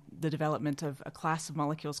around the development of a class of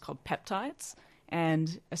molecules called peptides.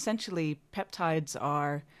 And essentially, peptides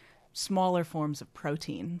are smaller forms of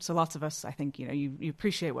protein. So lots of us, I think, you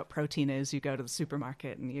appreciate what protein is. You go to the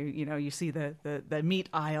supermarket and you see the meat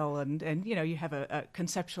aisle and you have a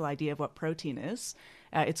conceptual idea of what protein is.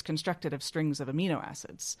 It's constructed of strings of amino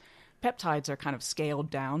acids. Peptides are kind of scaled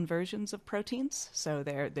down versions of proteins. So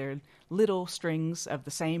they're little strings of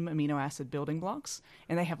the same amino acid building blocks,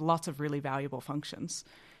 and they have lots of really valuable functions.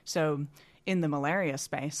 So in the malaria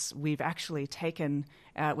space, we've actually taken,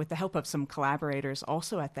 with the help of some collaborators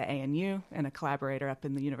also at the ANU and a collaborator up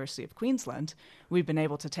in the University of Queensland, we've been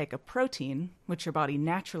able to take a protein, which your body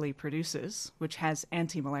naturally produces, which has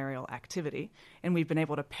anti-malarial activity, and we've been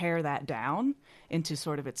able to pare that down into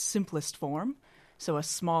sort of its simplest form. So a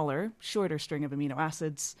smaller, shorter string of amino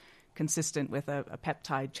acids consistent with a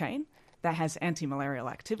peptide chain that has anti-malarial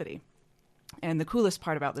activity. And the coolest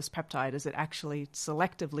part about this peptide is it actually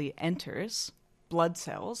selectively enters blood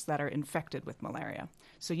cells that are infected with malaria.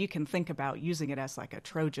 So you can think about using it as like a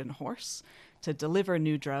Trojan horse to deliver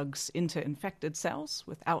new drugs into infected cells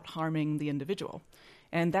without harming the individual.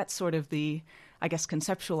 And that's sort of the,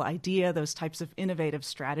 conceptual idea, those types of innovative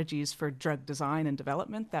strategies for drug design and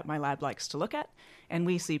development that my lab likes to look at. And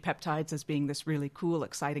we see peptides as being this really cool,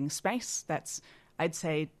 exciting space that's, I'd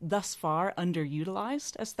say, thus far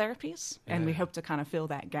underutilized as therapies. And we hope to kind of fill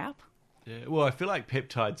that gap. Yeah, well, I feel like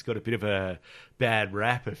peptides got a bit of a bad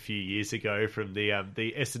rap a few years ago from the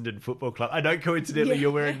Essendon Football Club. I know, coincidentally,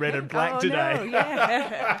 you're wearing red and black today. No,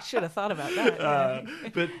 yeah, I should have thought about that.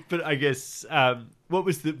 But I guess what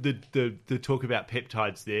was the talk about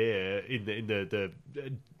peptides there in the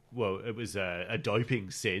well, it was a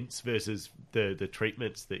doping sense versus the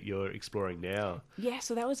treatments that you're exploring now. Yeah,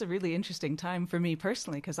 so that was a really interesting time for me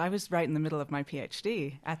personally, because I was right in the middle of my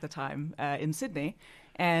PhD at the time in Sydney,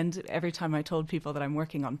 And every time I told people that I'm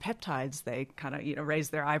working on peptides, they kind of,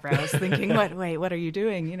 raised their eyebrows thinking, what are you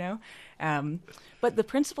doing, But the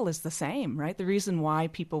principle is the same, right? The reason why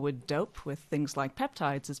people would dope with things like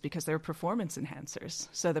peptides is because they're performance enhancers.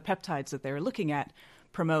 So the peptides that they're looking at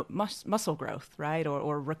promote muscle growth, right,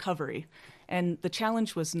 or recovery. And the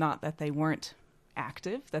challenge was not that they weren't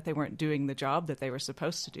active, that they weren't doing the job that they were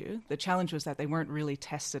supposed to do. The challenge was that they weren't really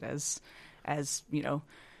tested as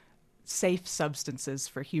safe substances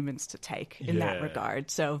for humans to take in that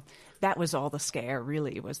regard. So that was all the scare,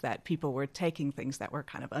 really, was that people were taking things that were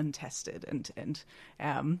kind of untested and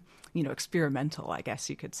experimental, I guess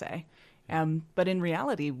you could say. But in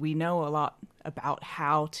reality, we know a lot about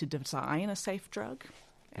how to design a safe drug.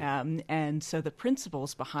 And so the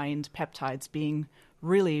principles behind peptides being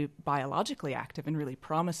really biologically active and really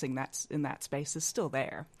promising in that space is still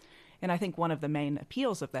there. And I think one of the main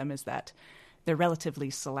appeals of them is that they're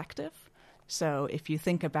relatively selective. So if you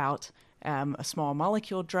think about a small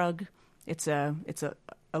molecule drug, it's a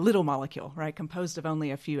little molecule, right, composed of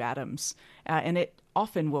only a few atoms, and it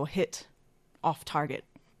often will hit off target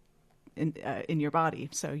in your body.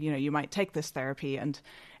 So you might take this therapy and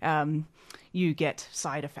you get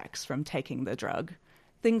side effects from taking the drug.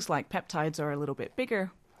 Things like peptides are a little bit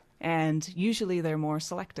bigger, and usually they're more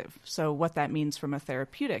selective. So what that means from a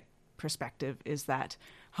therapeutic perspective is that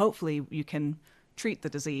hopefully you can treat the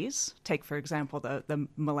disease. Take, for example, the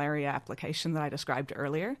malaria application that I described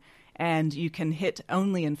earlier, and you can hit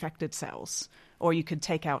only infected cells, or you could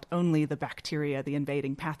take out only the bacteria, the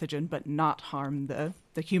invading pathogen, but not harm the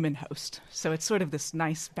human host. So it's sort of this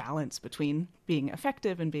nice balance between being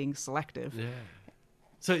effective and being selective. Yeah.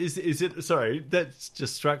 So is it, sorry, that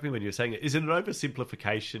just struck me when you were saying it, is it an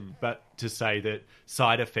oversimplification, but to say that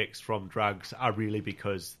side effects from drugs are really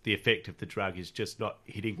because the effect of the drug is just not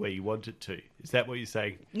hitting where you want it to? Is that what you're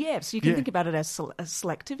saying? Yeah, so you can think about it as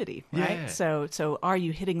selectivity, right? Yeah. So are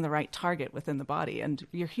you hitting the right target within the body? And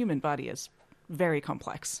your human body is very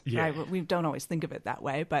complex, right? We don't always think of it that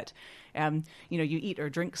way, but you eat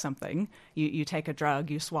or drink something, you take a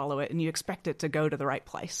drug, you swallow it, and you expect it to go to the right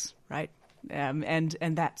place, right? And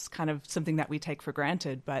that's kind of something that we take for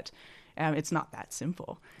granted, but it's not that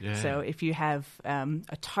simple. Yeah. So if you have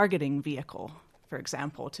a targeting vehicle, for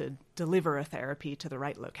example, to deliver a therapy to the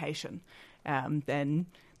right location, then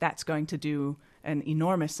that's going to do an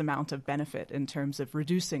enormous amount of benefit in terms of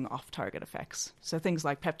reducing off-target effects. So things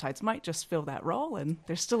like peptides might just fill that role, and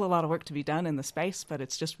there's still a lot of work to be done in the space, but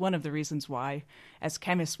it's just one of the reasons why, as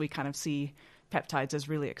chemists, we kind of see peptides as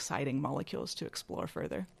really exciting molecules to explore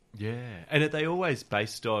further. Yeah. And are they always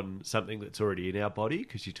based on something that's already in our body?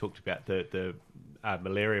 Because you talked about the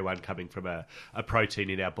malaria one coming from a protein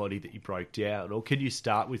in our body that you broke down. Or can you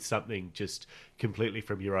start with something just completely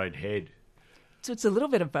from your own head? So it's a little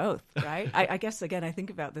bit of both, right? I guess, again, I think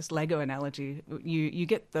about this Lego analogy. You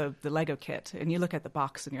get the Lego kit and you look at the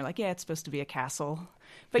box and you're like, yeah, it's supposed to be a castle.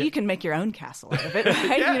 But you can make your own castle out of it,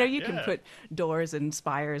 right? You can put doors and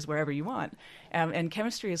spires wherever you want. And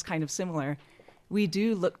chemistry is kind of similar. We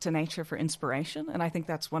do look to nature for inspiration, and I think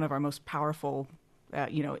that's one of our most powerful,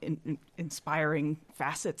 inspiring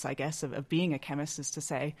facets, I guess, of being a chemist, is to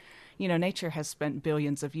say, nature has spent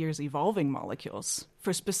billions of years evolving molecules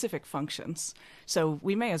for specific functions. So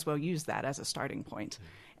we may as well use that as a starting point.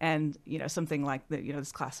 And, something like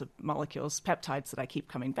this class of molecules, peptides that I keep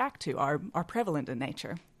coming back to, are prevalent in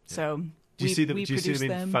nature. Yeah. So do you see them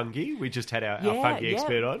in fungi? We just had our fungi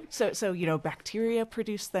expert on. So bacteria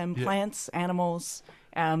produce them, plants, animals.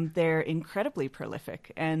 They're incredibly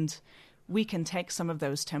prolific, and we can take some of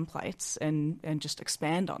those templates and just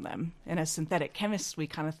expand on them. And as synthetic chemists, we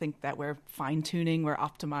kind of think that we're fine-tuning, we're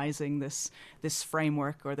optimizing this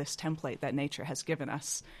framework or this template that nature has given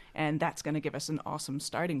us. And that's going to give us an awesome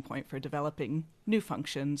starting point for developing new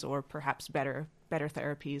functions or perhaps better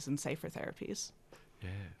therapies and safer therapies. Yeah,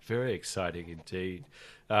 very exciting indeed.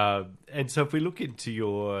 And so if we look into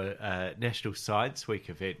your National Science Week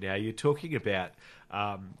event now, you're talking about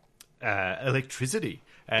electricity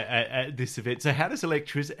at this event. So how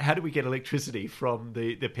do we get electricity from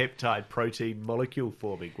the peptide protein molecule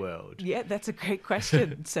forming world? Yeah, that's a great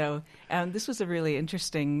question. So this was a really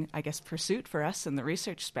interesting, I guess, pursuit for us in the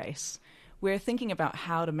research space. We're thinking about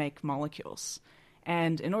how to make molecules.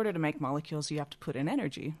 And in order to make molecules, you have to put in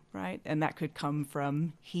energy, right? And that could come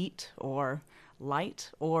from heat or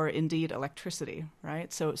light or indeed electricity,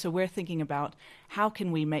 right? So we're thinking about how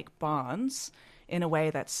can we make bonds in a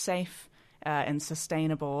way that's safe and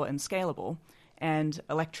sustainable and scalable. And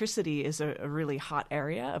electricity is a really hot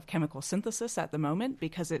area of chemical synthesis at the moment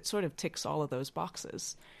because it sort of ticks all of those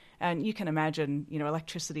boxes. And you can imagine,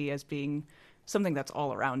 electricity as being something that's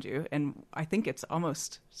all around you. And I think it's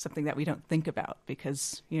almost something that we don't think about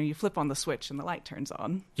because, you flip on the switch and the light turns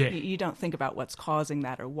on. Yeah. You don't think about what's causing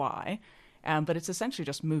that or why. But it's essentially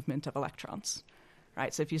just movement of electrons,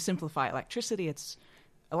 right? So if you simplify electricity, it's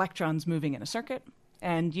electrons moving in a circuit.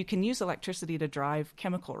 And you can use electricity to drive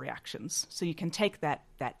chemical reactions. So you can take that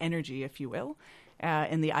energy, if you will,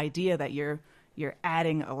 and the idea that you're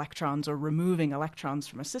adding electrons or removing electrons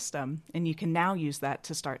from a system, and you can now use that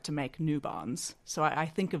to start to make new bonds. So I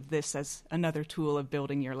think of this as another tool of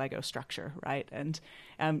building your Lego structure, right? And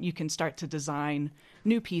you can start to design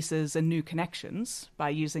new pieces and new connections by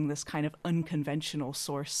using this kind of unconventional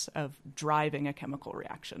source of driving a chemical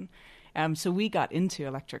reaction. So we got into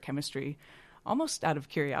electrochemistry almost out of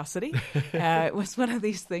curiosity. It was one of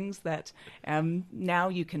these things that now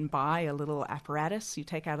you can buy a little apparatus you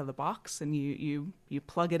take out of the box and you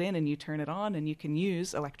plug it in and you turn it on, and you can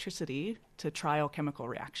use electricity to trial chemical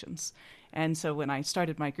reactions. And so when I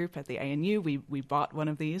started my group at the ANU, we bought one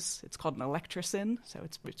of these. It's called an Electrosyn, so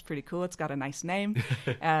it's pretty cool. It's got a nice name.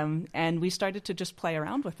 And we started to just play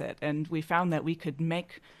around with it, and we found that we could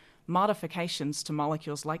make modifications to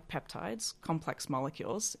molecules like peptides, complex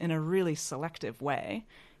molecules, in a really selective way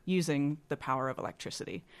using the power of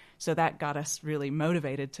electricity. So that got us really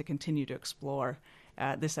motivated to continue to explore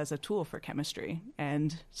this as a tool for chemistry.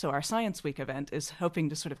 And so our Science Week event is hoping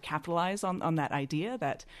to sort of capitalize on that idea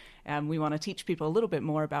that we want to teach people a little bit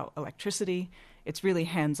more about electricity. It's really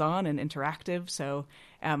hands-on and interactive. So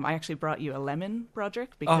I actually brought you a lemon,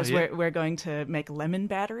 Broderick, because we're going to make lemon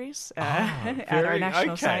batteries at our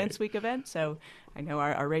National Science Week event. So I know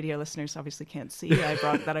our radio listeners obviously can't see I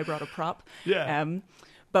brought a prop. Yeah.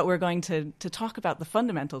 But we're going to talk about the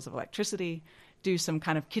fundamentals of electricity, do some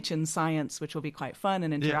kind of kitchen science, which will be quite fun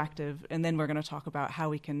and interactive. Yeah. And then we're going to talk about how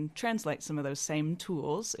we can translate some of those same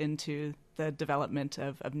tools into the development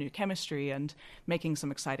of new chemistry and making some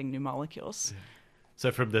exciting new molecules. Yeah.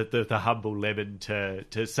 So from the humble lemon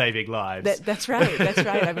to saving lives. That's right. That's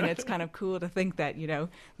right. I mean, it's kind of cool to think that,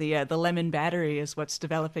 the lemon battery is what's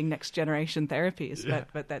developing next generation therapies,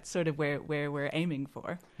 but that's sort of where we're aiming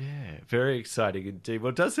for. Yeah, very exciting indeed. Well,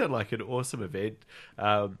 it does sound like an awesome event.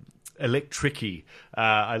 Electricky.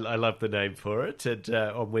 I love the name for it. And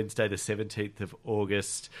on Wednesday, the 17th of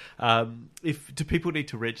August. Do people need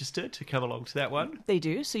to register to come along to that one? They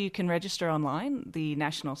do. So you can register online. The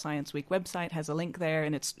National Science Week website has a link there,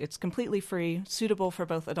 and it's completely free, suitable for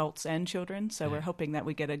both adults and children. So we're hoping that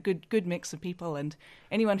we get a good mix of people, and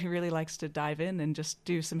anyone who really likes to dive in and just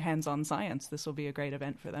do some hands-on science, this will be a great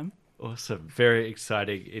event for them. Awesome. Very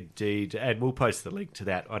exciting indeed. And we'll post the link to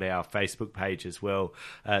that on our Facebook page as well,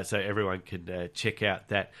 so everyone can check out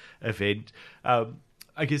that event.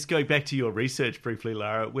 I guess going back to your research briefly,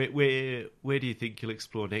 Lara, where do you think you'll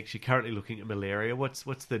explore next? You're currently looking at malaria. What's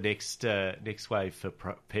the next wave for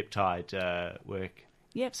peptide work?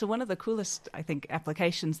 Yep. So one of the coolest, I think,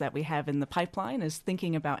 applications that we have in the pipeline is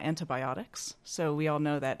thinking about antibiotics. So we all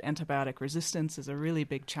know that antibiotic resistance is a really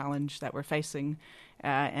big challenge that we're facing,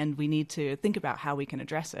 and we need to think about how we can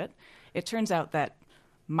address it. It turns out that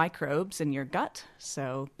microbes in your gut,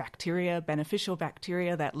 so bacteria, beneficial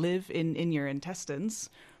bacteria that live in your intestines,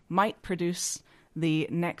 might produce the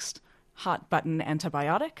next hot button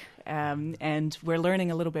antibiotic, and we're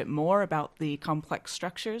learning a little bit more about the complex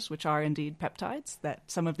structures, which are indeed peptides, that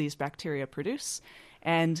some of these bacteria produce,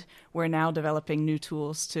 and we're now developing new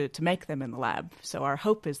tools to make them in the lab. So our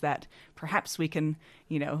hope is that perhaps we can,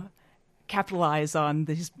 capitalize on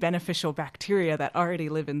these beneficial bacteria that already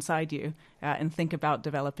live inside you and think about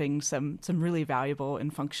developing some really valuable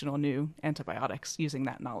and functional new antibiotics using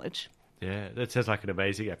that knowledge. Yeah, that sounds like an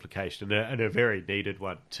amazing application and a very needed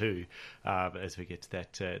one too, as we get to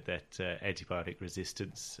that antibiotic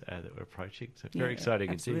resistance that we're approaching. So very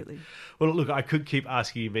exciting absolutely. Indeed. Well, look, I could keep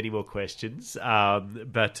asking you many more questions,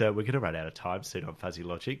 but we're going to run out of time soon on Fuzzy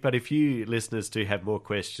Logic. But if you listeners do have more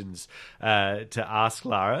questions to ask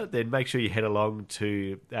Lara, then make sure you head along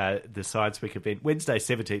to the Science Week event, Wednesday,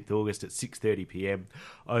 17th August at 6:30 p.m.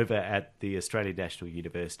 over at the Australian National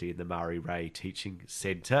University in the Murray Ray Teaching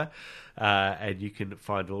Centre. And you can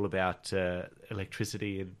find all about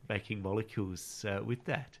electricity and making molecules with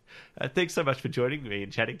that. Thanks so much for joining me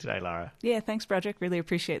and chatting today, Lara. Yeah, thanks, Broderick. Really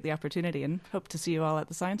appreciate the opportunity and hope to see you all at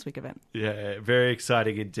the Science Week event. Yeah, very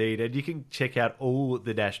exciting indeed. And you can check out all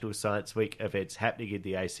the National Science Week events happening in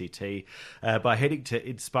the ACT by heading to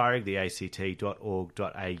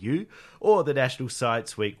inspiringtheact.org.au or the National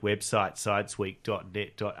Science Week website,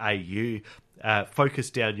 scienceweek.net.au.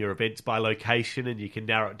 Focus down your events by location, and you can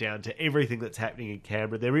narrow it down to everything that's happening in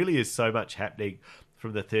Canberra. There really is so much happening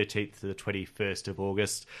from the 13th to the 21st of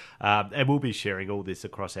August. And we'll be sharing all this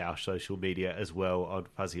across our social media as well on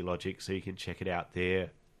Fuzzy Logic, so you can check it out there.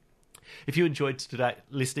 If you enjoyed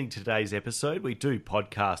listening to today's episode, we do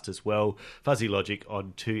podcast as well. Fuzzy Logic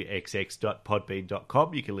on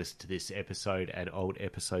 2xx.podbean.com. You can listen to this episode and old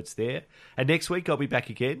episodes there. And next week I'll be back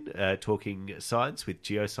again talking science with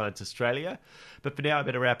Geoscience Australia. But for now I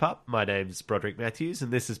better wrap up. My name's Broderick Matthews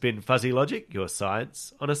and this has been Fuzzy Logic, your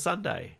science on a Sunday.